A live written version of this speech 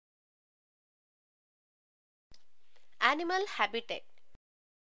Animal habitat.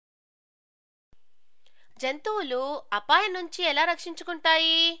 జంతువులు అపాయం నుంచి ఎలా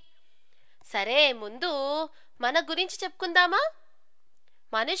రక్షించుకుంటాయి? సరే, ముందు మన గురించి చెప్పుకుందామా?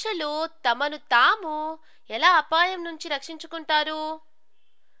 మనుషులు తమను తాము ఎలా అపాయం నుంచి రక్షించుకుంటారు?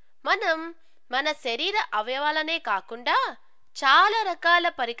 మనం మన శరీర అవయవాలనే కాకుండా చాలా రకాల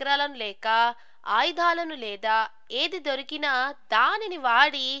పరికరాలను లేక ఆయుధాలను లేదా ఏది దొరికినా దానిని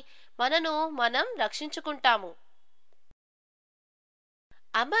వాడి మనం రక్షించుకుంటాము.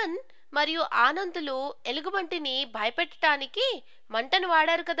 అమన్ మరియు ఆనందులు ఎలుగుబంటిని భయపెట్టడానికి మంటను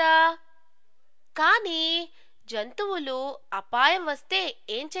వాడారు కదా. కానీ జంతువులు అపాయం వస్తే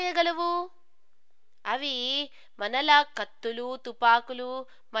ఏం చేయగలవు? అవి మనలా కత్తులు, తుపాకులు,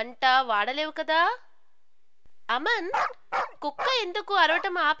 మంట వాడలేవు కదా. అమన్, కుక్క ఎందుకు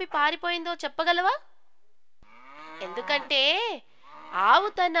అరవటం ఆపి పారిపోయిందో చెప్పగలవా? ఎందుకంటే ఆవు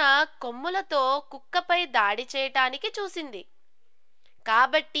తన కొమ్ములతో కుక్కపై దాడి చేయటానికి చూసింది.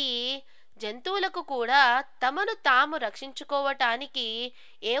 కాబట్టి జంతువులకు కూడా తమను తాము రక్షించుకోవటానికి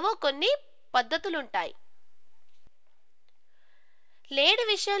ఏవో కొన్ని పద్ధతులుంటాయి. లేడి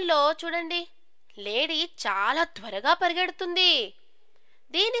విషయంలో చూడండి, లేడి చాలా త్వరగా పరిగెడుతుంది.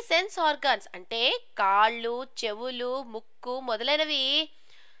 దీని సెన్స్ ఆర్గాన్స్ అంటే కాళ్ళు, చెవులు, ముక్కు మొదలైనవి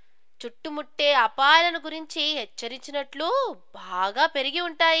చుట్టుముట్టే అపాయాలను గురించి హెచ్చరించినట్లు బాగా పెరిగి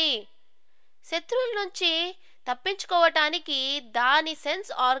ఉంటాయి. శత్రువుల నుంచి తప్పించుకోవటానికి దాని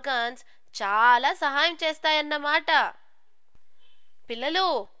సెన్స్ ఆర్గాన్స్ చాలా సహాయం చేస్తాయన్నమాట. పిల్లలు,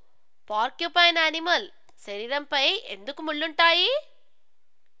 పోర్క్యుపైన్ యానిమల్ శరీరంపై ఎందుకు ముళ్ళుంటాయి?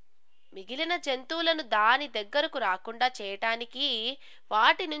 మిగిలిన జంతువులను దాని దగ్గరకు రాకుండా చేయటానికి,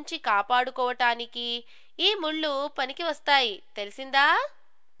 వాటి నుంచి కాపాడుకోవటానికి ఈ ముళ్ళు పనికి వస్తాయి. తెలిసిందా?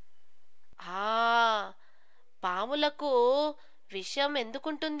 పాములకు విషం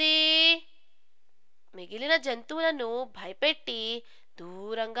ఎందుకుంటుంది? మిగిలిన జంతువులను భయపెట్టి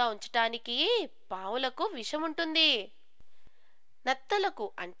దూరంగా ఉంచటానికి పాములకు విషం ఉంటుంది. నత్తలకు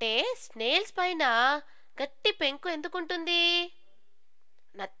అంటే స్నేల్స్ పైన గట్టి పెంకు ఎందుకుంటుంది?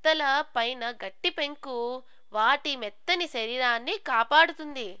 నత్తల పైన గట్టి పెంకు వాటి మెత్తని శరీరాన్ని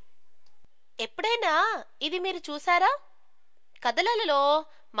కాపాడుతుంది. ఎప్పుడైనా ఇది మీరు చూసారా? కథలలో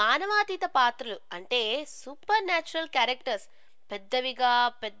మానవాతీత పాత్రలు అంటే సూపర్ న్యాచురల్ క్యారెక్టర్స్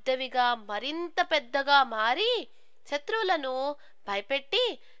పెద్దవిగా మరింత పెద్దగా మారి శత్రువులను భయపెట్టి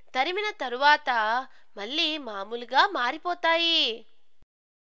తరిమిన తరువాత మళ్ళీ మామూలుగా మారిపోతాయి.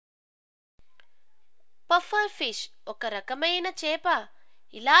 పఫర్ ఫిష్ ఒక రకమైన చేప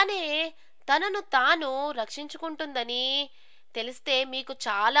ఇలానే తనను తాను రక్షించుకుంటుందని తెలిస్తే మీకు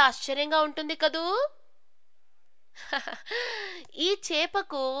చాలా ఆశ్చర్యంగా ఉంటుంది కదూ. ఈ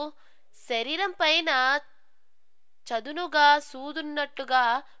చేపకు శరీరం పైన చదునుగా సూదున్నట్టుగా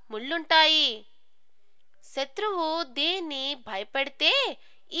ముళ్ళుంటాయి. శత్రువు దీన్ని భయపెడితే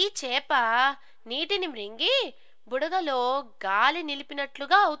ఈ చేప నీటిని మృంగి బుడగలో గాలి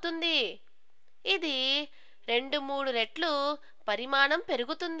నిలిపినట్లుగా అవుతుంది. ఇది 2-3 రెట్లు పరిమాణం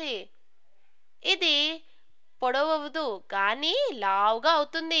పెరుగుతుంది. ఇది పొడవదు కానీ లావుగా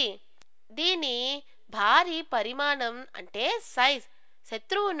అవుతుంది. దీని భారీ పరిమాణం అంటే సైజ్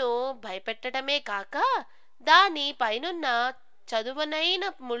శత్రువును భయపెట్టడమే కాక దాని పైనున్న చదువనైన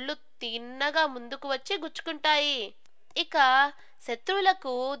ముళ్ళు తిన్నగా ముందుకు వచ్చి గుచ్చుకుంటాయి. ఇక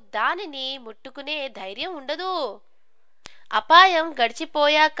శత్రువులకు దానిని ముట్టుకునే ధైర్యం ఉండదు. అపాయం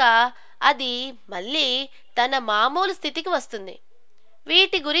గడిచిపోయాక అది మళ్ళీ తన మామూలు స్థితికి వస్తుంది.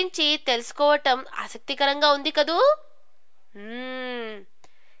 వీటి గురించి తెలుసుకోవటం ఆసక్తికరంగా ఉంది కదూ.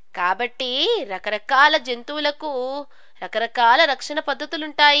 కాబట్టి రకరకాల జంతువులకు రకరకాల రక్షణ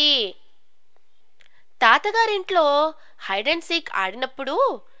పద్ధతులుంటాయి. తాతగారింట్లో హైడ్ అండ్ సీక్ ఆడినప్పుడు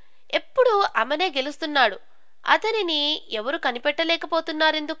ఎప్పుడు అమనే గెలుస్తున్నాడు. అతనిని ఎవరు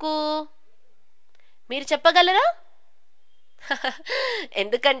కనిపెట్టలేకపోతున్నారెందుకు? మీరు చెప్పగలరా?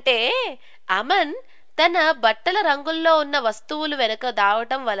 ఎందుకంటే అమన్ తన బట్టల రంగుల్లో ఉన్న వస్తువులు వెనుక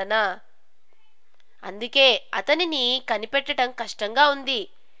దావటం వలన. అందుకే అతనిని కనిపెట్టడం కష్టంగా ఉంది.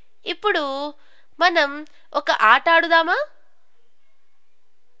 ఇప్పుడు మనం ఒక ఆట ఆడుదామా?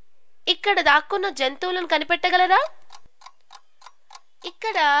 ఇక్కడ దాక్కున్న జంతువులను కనిపెట్టగలరా?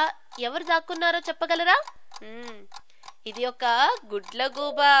 ఇక్కడ ఎవరు దాక్కున్నారో చెప్పగలరా? ఇది ఒక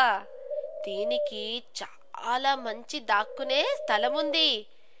గుడ్లగూబ. దీనికి చాలా మంచి దాక్కునే స్థలం ఉంది.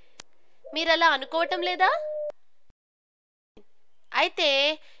 మీరలా అనుకోవటం లేదా? అయితే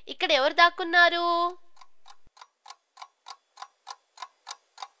ఇక్కడ ఎవరు దాక్కున్నారు?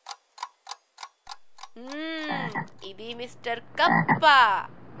 ఇది మిస్టర్ కప్ప.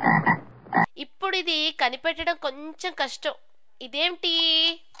 ఇప్పుడు ఇది కనిపెట్టడం కొంచెం కష్టం. ఇదేంటి?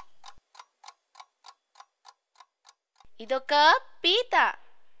 ఇదొక పీత.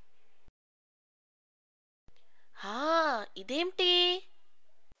 ఇదేంటి?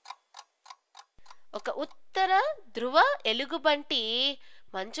 ఒక ఉత్తర ధ్రువ ఎలుగుబంటి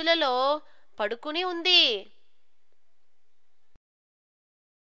మంచులలో పడుకుని ఉంది.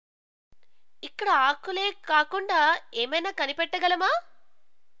 ఇక్కడ ఆకులే కాకుండా ఏమైనా కనిపెట్టగలమా?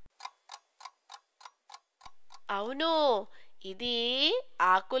 అవును, ఇది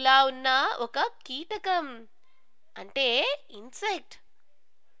ఆకులా ఉన్న ఒక కీటకం, అంటే ఇన్సెక్ట్.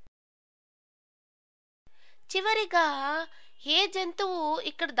 చివరిగా ఏ జంతువు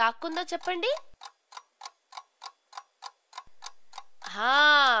ఇక్కడ దాక్కుందో చెప్పండి.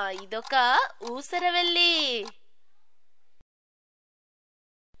 ఇదొక ఊసరవెల్లి.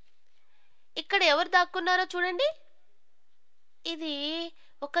 ఇక్కడ ఎవరు దాక్కున్నారో చూడండి. ఇది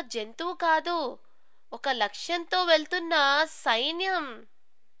ఒక జంతువు కాదు, ఒక లక్ష్యంతో వెళ్తున్న సైన్యం.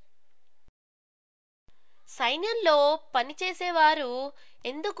 సైన్యంలో పనిచేసేవారు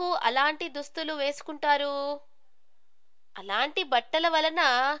ఎందుకు అలాంటి దుస్తులు వేసుకుంటారు? అలాంటి బట్టల వలన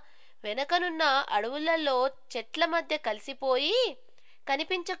వెనకనున్న అడవులలో చెట్ల మధ్య కలిసిపోయి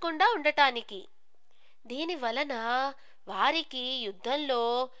కనిపించకుండా ఉండటానికి. దీని వలన వారికి యుద్ధంలో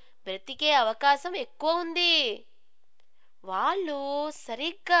బ్రతికే అవకాశం ఎక్కువ ఉంది. వాళ్ళు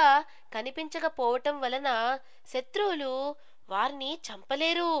సరిగ్గా కనిపించకపోవటం వలన శత్రువులు వారిని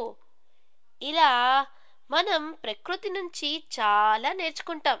చంపలేరు. ఇలా మనం ప్రకృతి నుంచి చాలా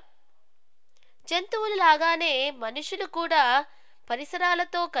నేర్చుకుంటాం. జంతువులు లాగానే మనుషులు కూడా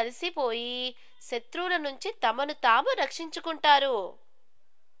పరిసరాలతో కలిసిపోయి శత్రువుల నుంచి తమను తాము రక్షించుకుంటారు.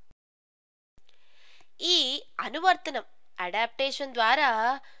 ఈ అనువర్తనం అడాప్టేషన్ ద్వారా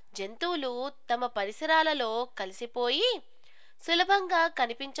జంతువులు తమ పరిసరాలలో కలిసిపోయి సులభంగా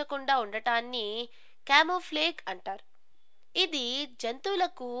కనిపించకుండా ఉండటాన్ని క్యామోఫ్లేజ్ అంటారు. ఇది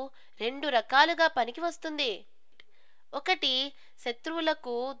జంతువులకు రెండు రకాలుగా పనికి వస్తుంది. ఒకటి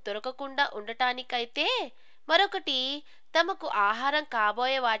శత్రువులకు దొరకకుండా ఉండటానికైతే, మరొకటి తమకు ఆహారం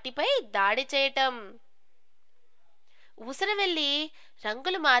కాబోయే వాటిపై దాడి చేయటం. ఊసరవెల్లి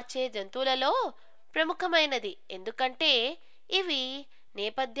రంగులు మార్చే జంతువులలో ప్రముఖమైనది, ఎందుకంటే ఇవి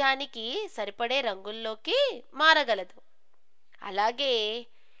నేపథ్యానికి సరిపడే రంగుల్లోకి మారగలదు. అలాగే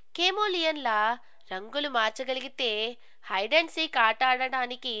కెమోలియన్ల రంగులు మార్చగలిగితే హైడ్ అండ్ సీక్ ఆట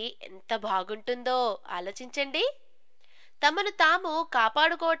ఆడడానికి ఎంత బాగుంటుందో ఆలోచించండి. తమను తాము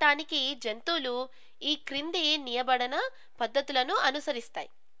కాపాడుకోవటానికి జంతువులు ఈ క్రింది నియబడిన పద్ధతులను అనుసరిస్తాయి.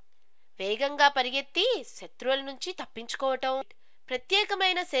 వేగంగా పరిగెత్తి శత్రువుల నుంచి తప్పించుకోవటం,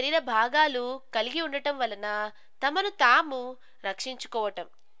 ప్రత్యేకమైన శరీర భాగాలు కలిగి ఉండటం వలన తమను తాము రక్షించుకోవటం.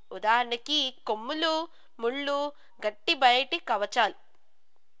 ఉదాహరణకి కొమ్ములు, ముళ్ళు, గట్టి బయటి కవచాలు.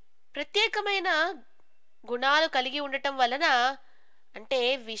 ప్రత్యేకమైన గుణాలు కలిగి ఉండటం వలన, అంటే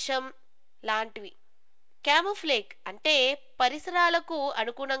విషం లాంటివి. క్యామోఫ్లేజ్ అంటే పరిసరాలకు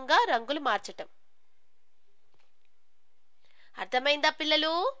అనుగుణంగా రంగులు మార్చటం. అర్థమైందా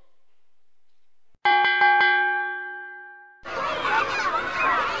పిల్లలు?